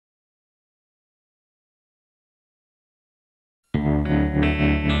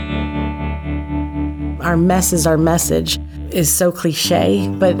Our mess is our message is so cliche,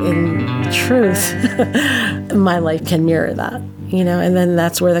 but in truth, my life can mirror that, and then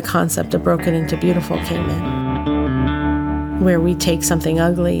that's where the concept of broken into beautiful came in, where we take something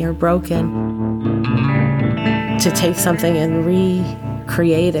ugly or broken to take something and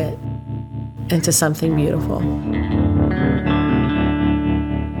recreate it into something beautiful.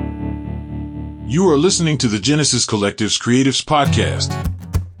 You are listening to the Genesis Collective's Creatives Podcast.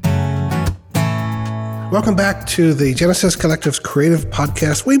 Welcome back to the Genesis Collective's Creative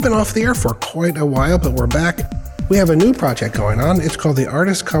Podcast. We've been off the air for quite a while, but we're back. We have a new project going on. It's called the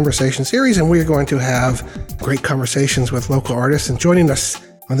Artist Conversation Series, and we're going to have great conversations with local artists. And joining us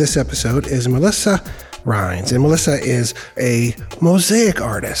on this episode is Melissa Rhines. And Melissa is a mosaic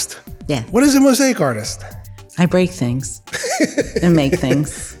artist. Yeah. What is a mosaic artist? I break things and make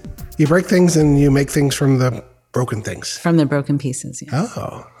things. You break things and you make things from the broken things. From the broken pieces, yeah.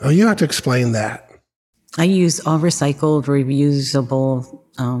 Oh, you have to explain that. I use all recycled, reusable,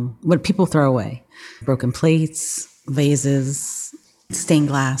 what people throw away. Broken plates, vases, stained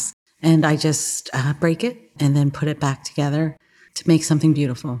glass. And I just break it and then put it back together to make something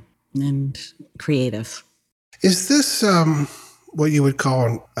beautiful and creative. Is this what you would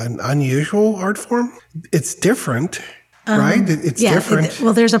call an unusual art form? It's different, right? It's different.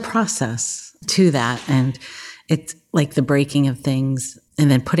 Well, there's a process to that. And it's like the breaking of things and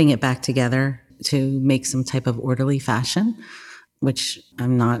then putting it back together to make some type of orderly fashion, which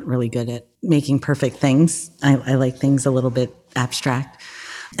I'm not really good at making perfect things. I like things a little bit abstract.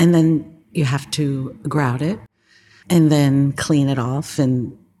 And then you have to grout it and then clean it off.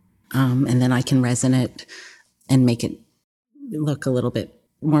 And then I can resin it and make it look a little bit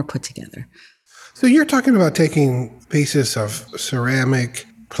more put together. So you're talking about taking pieces of ceramic,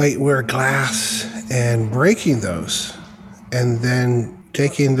 plateware, glass, and breaking those, and then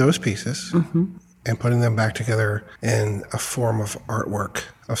taking those pieces and putting them back together in a form of artwork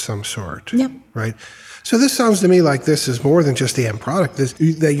of some sort. Yep. Right? So this sounds to me like this is more than just the end product.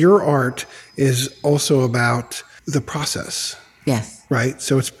 That your art is also about the process. Yes. Right?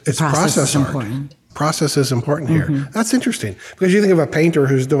 So it's process art. Important. Process is important here. That's interesting, because you think of a painter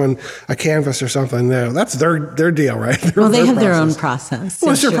who's doing a canvas or something. No, that's their deal, right? They have their own process.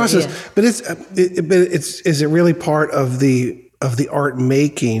 Well, it's their process, yeah. But is it really part of the art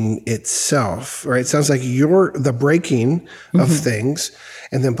making itself, right? It sounds like the breaking of things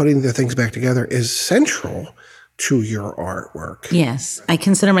and then putting the things back together is central to your artwork. Yes. I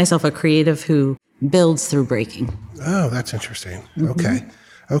consider myself a creative who builds through breaking. Oh, that's interesting.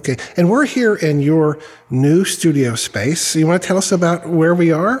 Okay. And we're here in your new studio space. So you want to tell us about where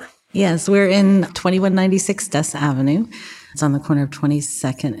we are? Yes, we're in 2196 Duss Avenue. It's on the corner of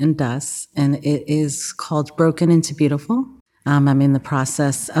 22nd and Duss, and it is called Broken into Beautiful. I'm in the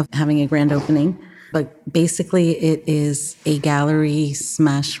process of having a grand opening, but basically it is a gallery,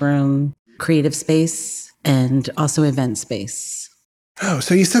 smash room, creative space, and also event space. Oh,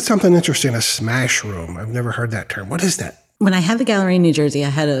 so you said something interesting, a smash room. I've never heard that term. What is that? When I had the gallery in New Jersey, I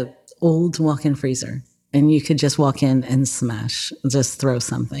had an old walk-in freezer, and you could just walk in and smash, just throw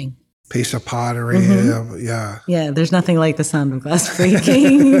something. Piece of pottery, yeah. Yeah, there's nothing like the sound of glass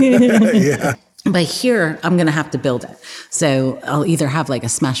breaking. Yeah. But here, I'm going to have to build it. So I'll either have like a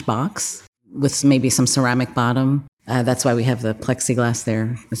smash box with maybe some ceramic bottom. That's why we have the plexiglass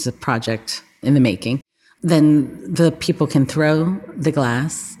there. It's a project in the making. Then the people can throw the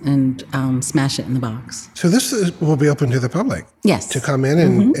glass and smash it in the box. So this will be open to the public? Yes. To come in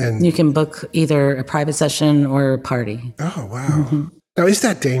and... You can book either a private session or a party. Oh, wow. Now, is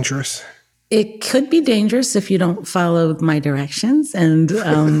that dangerous? It could be dangerous if you don't follow my directions and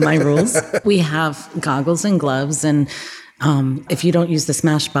my rules. We have goggles and gloves, and if you don't use the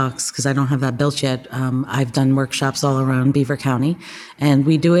smash box, because I don't have that built yet, I've done workshops all around Beaver County, and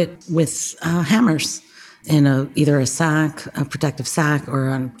we do it with hammers in either a sack, a protective sack,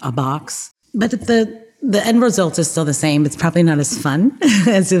 or a box. But the end result is still the same. It's probably not as fun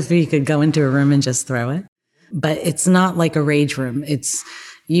as if you could go into a room and just throw it. But it's not like a rage room. It's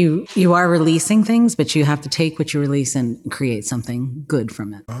you are releasing things, but you have to take what you release and create something good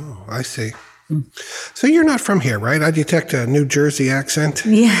from it. Oh, I see. So you're not from here, right? I detect a New Jersey accent.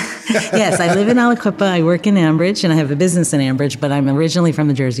 Yeah. Yes, I live in Aliquippa. I work in Ambridge, and I have a business in Ambridge, but I'm originally from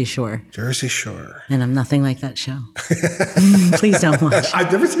the Jersey Shore. Jersey Shore. And I'm nothing like that show. Please don't watch.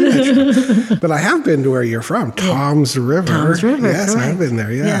 I've never seen that show. But I have been to where you're from, Tom's River. Tom's River, yes, correct. I've been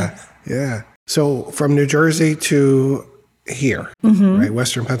there, yeah. So from New Jersey to here, right,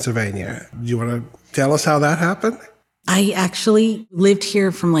 Western Pennsylvania. Do you want to tell us how that happened? I actually lived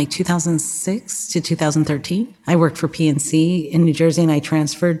here from like 2006 to 2013. I worked for PNC in New Jersey, and I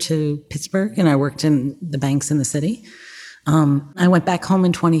transferred to Pittsburgh, and I worked in the banks in the city. I went back home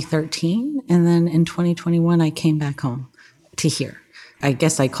in 2013, and then in 2021, I came back home to here. I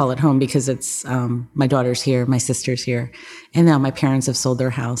guess I call it home because it's my daughter's here, my sister's here, and now my parents have sold their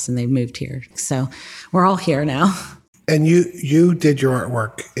house and they've moved here. So we're all here now. And you did your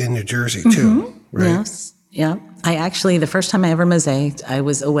artwork in New Jersey too, right? Yes. Yeah. I actually, the first time I ever mosaiced, I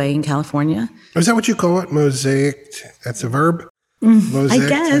was away in California. Is that what you call it? Mosaic? That's a verb? I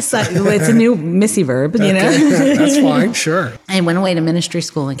guess. It's a new Missy verb, you know? That's fine, sure. I went away to ministry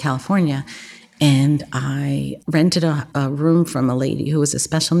school in California, and I rented a room from a lady who was a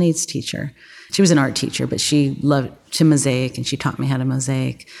special needs teacher. She was an art teacher, but she loved to mosaic, and she taught me how to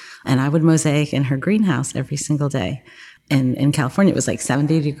mosaic. And I would mosaic in her greenhouse every single day. And in California, it was like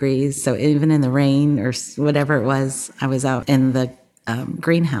 70 degrees. So even in the rain or whatever it was, I was out in the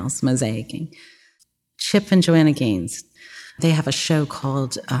greenhouse mosaicing. Chip and Joanna Gaines, they have a show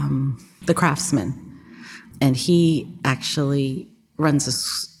called The Craftsman. And he actually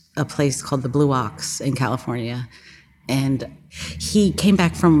runs a place called the Blue Ox in California. And he came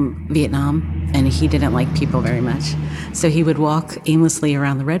back from Vietnam, and he didn't like people very much. So he would walk aimlessly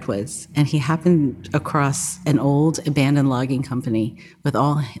around the redwoods, and he happened across an old abandoned logging company with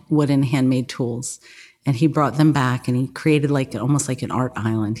all wooden handmade tools. And he brought them back, and he created almost like an art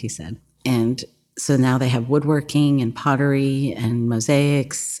island, he said. And so now they have woodworking and pottery and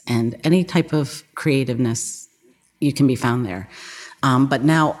mosaics and any type of creativeness you can be found there. But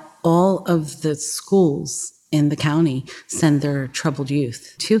now all of the schools in the county send their troubled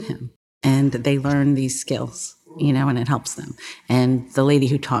youth to him, and they learn these skills, and it helps them. And the lady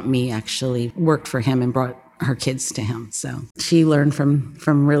who taught me actually worked for him and brought her kids to him. So she learned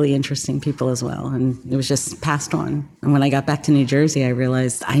from really interesting people as well, and it was just passed on. And when I got back to New Jersey, I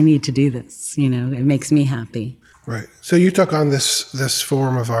realized I need to do this. It makes me happy. Right. So you took on this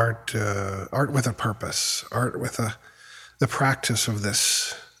form of art, art with a purpose, art with the practice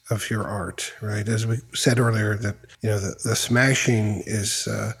of your art, right? As we said earlier, that the smashing is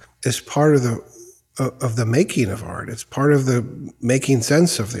part of the making of art. It's part of the making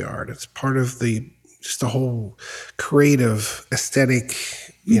sense of the art. It's part of the whole creative aesthetic,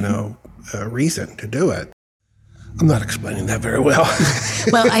 reason to do it. I'm not explaining that very well.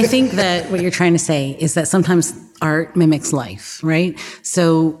 Well, I think that what you're trying to say is that sometimes art mimics life, right?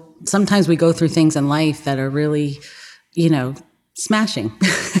 So sometimes we go through things in life that are really, smashing,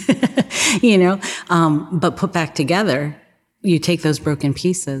 but put back together, you take those broken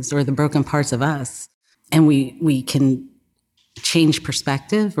pieces or the broken parts of us, and we can change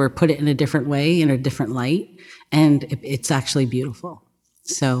perspective or put it in a different way, in a different light, and it's actually beautiful.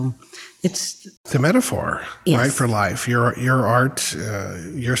 So it's a metaphor, yes. Right, for life. Your art,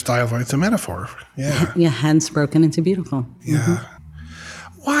 your style of art, it's a metaphor. Yeah. Yeah, hence broken into beautiful. Yeah.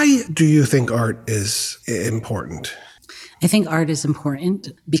 Mm-hmm. Why do you think art is important? I think art is important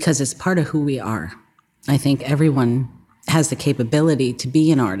because it's part of who we are. I think everyone has the capability to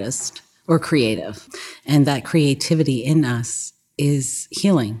be an artist or creative, and that creativity in us is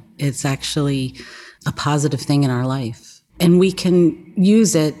healing. It's actually a positive thing in our life, and we can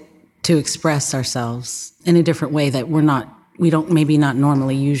use it to express ourselves in a different way that we don't maybe not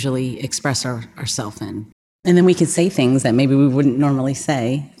normally usually express ourselves in. And then we can say things that maybe we wouldn't normally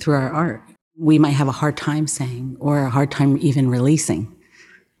say through our art. We might have a hard time saying or a hard time even releasing.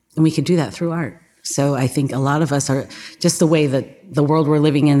 And we could do that through art. So I think a lot of us are just the way that the world we're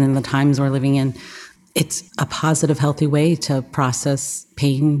living in and the times we're living in, it's a positive, healthy way to process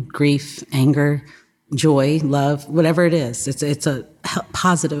pain, grief, anger, joy, love, whatever it is. It's a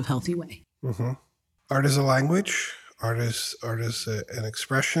positive, healthy way. Mm-hmm. Art is a language. Art is an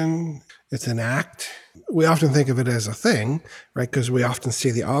expression. It's an act. We often think of it as a thing, right? Because we often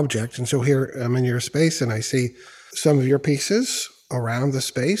see the object. And so here I'm in your space and I see some of your pieces around the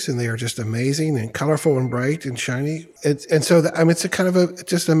space, and they are just amazing and colorful and bright and shiny. It's a kind of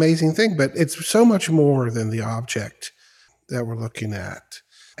just an amazing thing, but it's so much more than the object that we're looking at.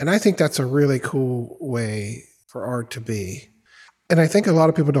 And I think that's a really cool way for art to be. And I think a lot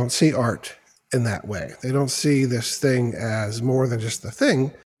of people don't see art in that way. They don't see this thing as more than just the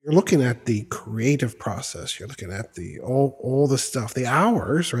thing. You're looking at the creative process. You're looking at all the stuff, the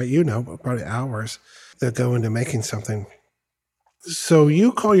hours, right? Probably hours that go into making something. So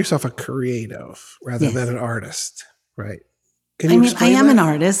you call yourself a creative rather yes. than an artist, right? Can you I explain am that? an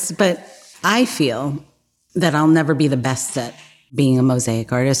artist, but I feel that I'll never be the best at being a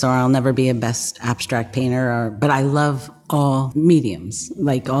mosaic artist, or I'll never be a best abstract painter, but I love all mediums,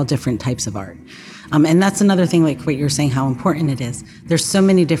 like all different types of art. And that's another thing, like what you're saying, how important it is. There's so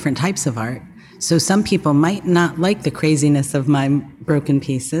many different types of art. So some people might not like the craziness of my broken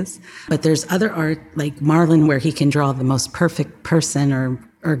pieces, but there's other art like Marlon where he can draw the most perfect person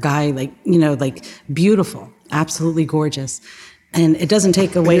or guy, like, like beautiful, absolutely gorgeous. And it doesn't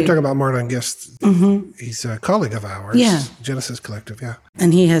take away. And you're talking about Marlon Gist. Mm-hmm. He's a colleague of ours. Yeah. Genesis Collective, yeah.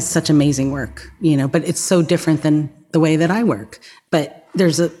 And he has such amazing work, but it's so different than the way that I work. But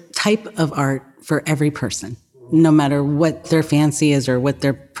there's a type of art for every person, no matter what their fancy is or what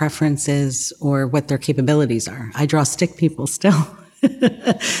their preference is or what their capabilities are. I draw stick people still,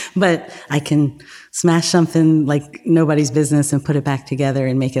 but I can smash something like nobody's business and put it back together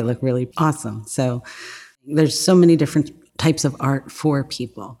and make it look really awesome. So there's so many different types of art for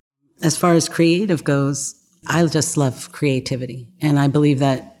people. As far as creative goes, I just love creativity. And I believe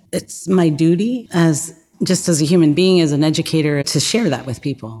that it's my duty as a human being, as an educator, to share that with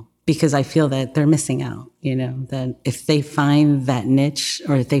people. Because I feel that they're missing out, that if they find that niche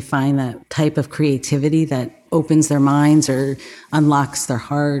or if they find that type of creativity that opens their minds or unlocks their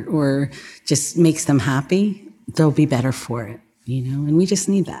heart or just makes them happy, they'll be better for it, and we just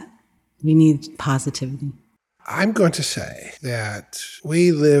need that. We need positivity. I'm going to say that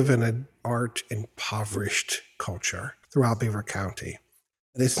we live in an art-impoverished culture throughout Beaver County.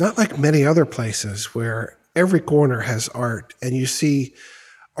 It's not like many other places where every corner has art and you see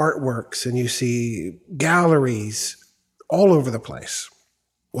artworks and you see galleries all over the place.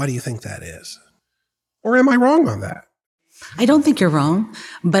 Why do you think that is? Or am I wrong on that? I don't think you're wrong,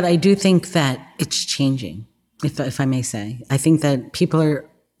 but I do think that it's changing, if I may say. I think that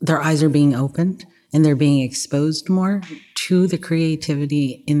their eyes are being opened and they're being exposed more to the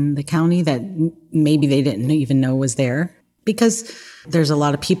creativity in the county that maybe they didn't even know was there. Because there's a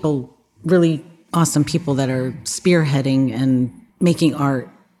lot of people, really awesome people that are spearheading and making art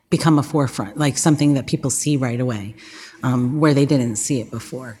become a forefront, like something that people see right away, where they didn't see it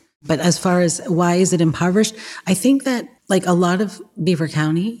before. But as far as why is it impoverished, I think that like a lot of Beaver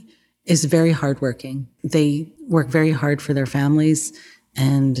County is very hardworking. They work very hard for their families,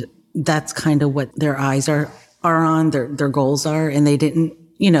 and that's kind of what their eyes are on, their goals are. And they didn't,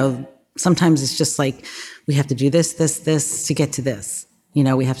 sometimes it's just like, we have to do this to get to this.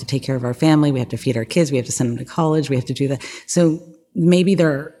 We have to take care of our family. We have to feed our kids. We have to send them to college. We have to do that. So maybe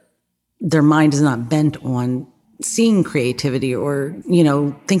their mind is not bent on seeing creativity or,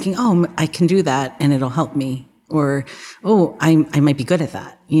 thinking, oh, I can do that and it'll help me. Or, oh, I might be good at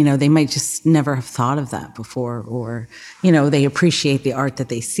that. They might just never have thought of that before. Or, they appreciate the art that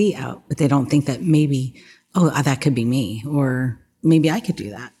they see out, but they don't think that maybe, oh, that could be me. Or maybe I could do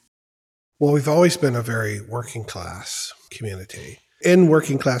that. Well, we've always been a very working class community. In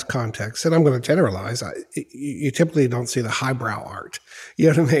working class contexts, and I'm going to generalize, you typically don't see the highbrow art.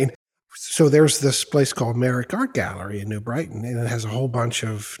 You know what I mean? So there's this place called Merrick Art Gallery in New Brighton, and it has a whole bunch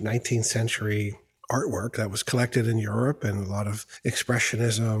of 19th century artwork that was collected in Europe and a lot of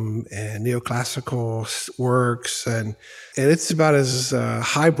expressionism and neoclassical works. And it's about as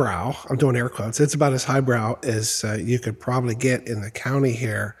highbrow, I'm doing air quotes, it's about as highbrow as you could probably get in the county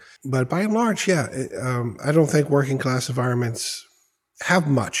here. But by and large, I don't think working class environments have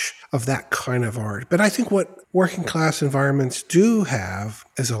much of that kind of art. But I think what working class environments do have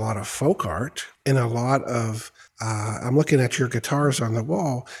is a lot of folk art and a lot of, I'm looking at your guitars on the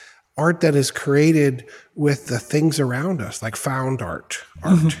wall, art that is created with the things around us, like found art,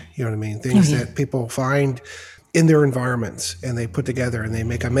 mm-hmm. You know what I mean? Things that people find in their environments and they put together and they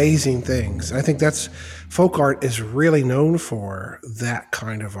make amazing things. I think folk art is really known for that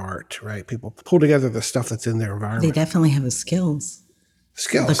kind of art, right? People pull together the stuff that's in their environment. They definitely have the skills.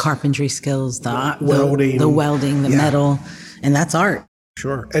 The carpentry skills, the welding, the metal, and that's art.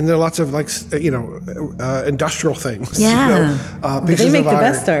 Sure. And there are lots of industrial things. Yeah. They make the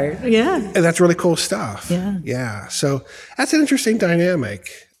best art. Yeah. And that's really cool stuff. Yeah. Yeah. So that's an interesting dynamic.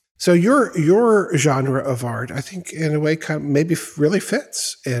 So your genre of art, I think in a way kind of maybe really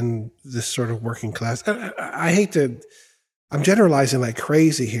fits in this sort of working class. I'm generalizing like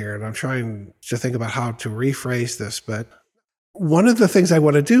crazy here, and I'm trying to think about how to rephrase this, but one of the things I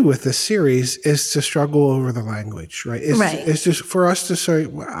want to do with this series is to struggle over the language, right? It's just for us to say,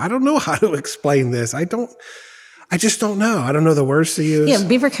 well, I don't know how to explain this. I just don't know. I don't know the words to use. Yeah,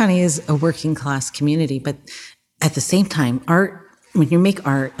 Beaver County is a working class community, but at the same time, when you make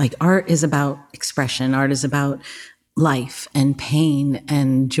art, like art is about expression. Art is about life and pain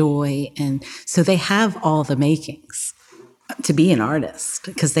and joy. And so they have all the makings to be an artist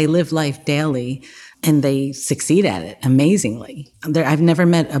because they live life daily. And they succeed at it amazingly. I've never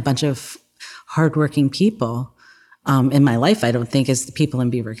met a bunch of hardworking people in my life, I don't think, is the people in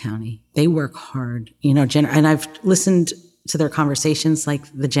Beaver County. They work hard, and I've listened to their conversations, like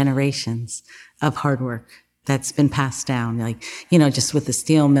the generations of hard work that's been passed down, like, just with the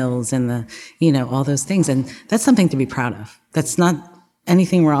steel mills and the, all those things. And that's something to be proud of. That's not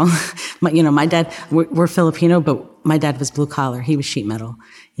anything wrong. My dad, we're Filipino, but my dad was blue collar. He was sheet metal,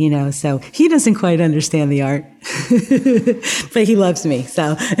 so he doesn't quite understand the art, but he loves me.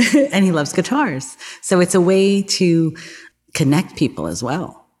 So, and he loves guitars. So it's a way to connect people as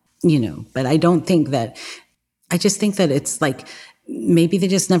well, but I just think that it's like, maybe they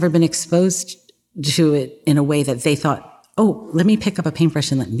just never been exposed to it in a way that they thought, oh, let me pick up a paintbrush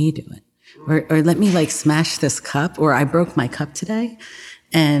and let me do it. Or let me smash this cup, or I broke my cup today.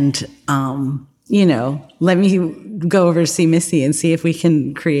 And, let me go over to see Missy and see if we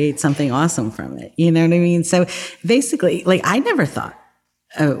can create something awesome from it. You know what I mean? So basically, I never thought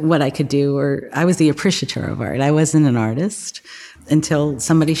what I could do, or I was the appreciator of art. I wasn't an artist until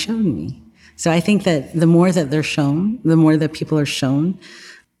somebody showed me. So I think that the more that they're shown, the more that people are shown,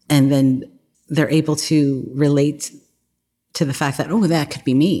 and then they're able to relate to the fact that, oh, that could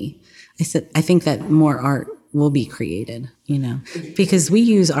be me. I think that more art will be created, because we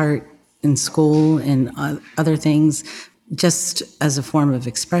use art in school and other things just as a form of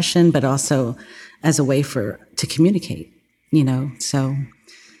expression, but also as a way to communicate, So,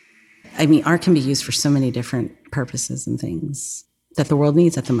 art can be used for so many different purposes and things that the world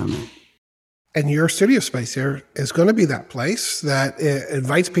needs at the moment. And your studio space here is going to be that place that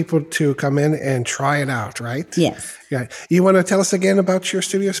invites people to come in and try it out, right? Yes. Yeah. You want to tell us again about your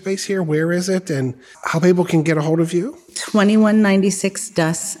studio space here? Where is it and how people can get a hold of you? 2196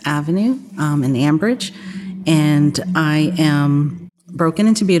 Duss Avenue in Ambridge. And I am Broken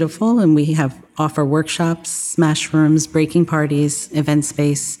into Beautiful, and we offer workshops, smash rooms, breaking parties, event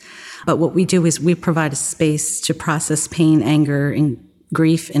space. But what we do is we provide a space to process pain, anger, and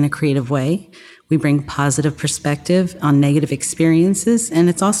grief in a creative way. We bring positive perspective on negative experiences, and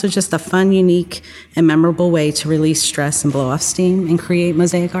it's also just a fun, unique, and memorable way to release stress and blow off steam and create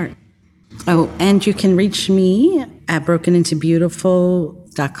mosaic art. Oh, and you can reach me at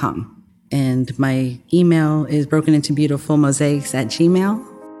brokenintobeautiful.com. And my email is brokenintobeautifulmosaics@gmail.com.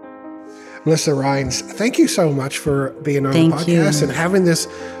 Melissa Rhines, thank you so much for being on the podcast and having this.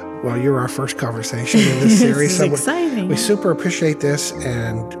 Well, you're our first conversation in this series. This is exciting. We super appreciate this,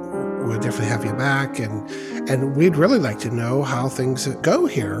 and we'll definitely have you back. And we'd really like to know how things go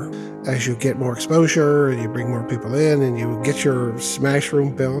here as you get more exposure and you bring more people in and you get your smash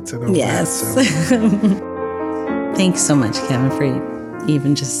room built and all that. So. Thanks so much, Kevin, for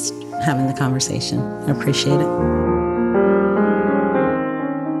even just having the conversation. I appreciate it.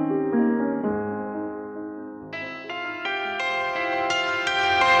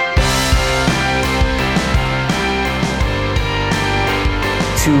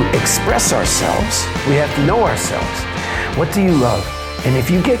 To express ourselves, we have to know ourselves. What do you love? And if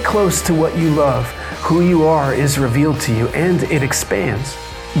you get close to what you love, who you are is revealed to you and it expands.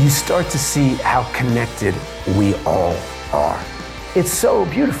 You start to see how connected we all are. It's so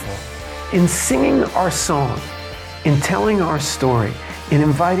beautiful. In singing our song, in telling our story, in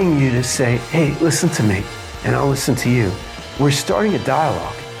inviting you to say, hey, listen to me, and I'll listen to you, we're starting a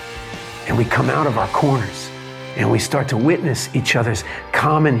dialogue, and we come out of our corners. And we start to witness each other's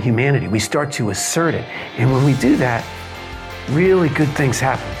common humanity. We start to assert it. And when we do that, really good things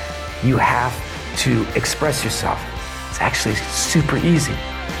happen. You have to express yourself. It's actually super easy.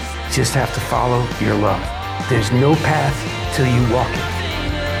 You just have to follow your love. There's no path till you walk it.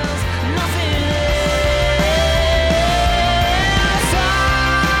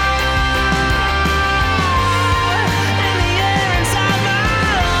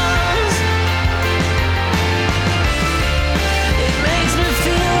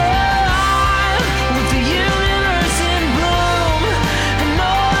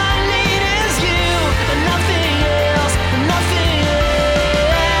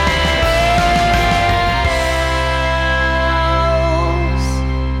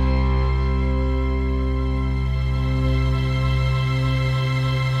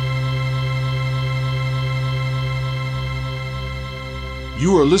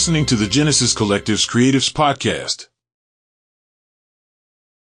 You are listening to the Genesis Collective's Creatives Podcast.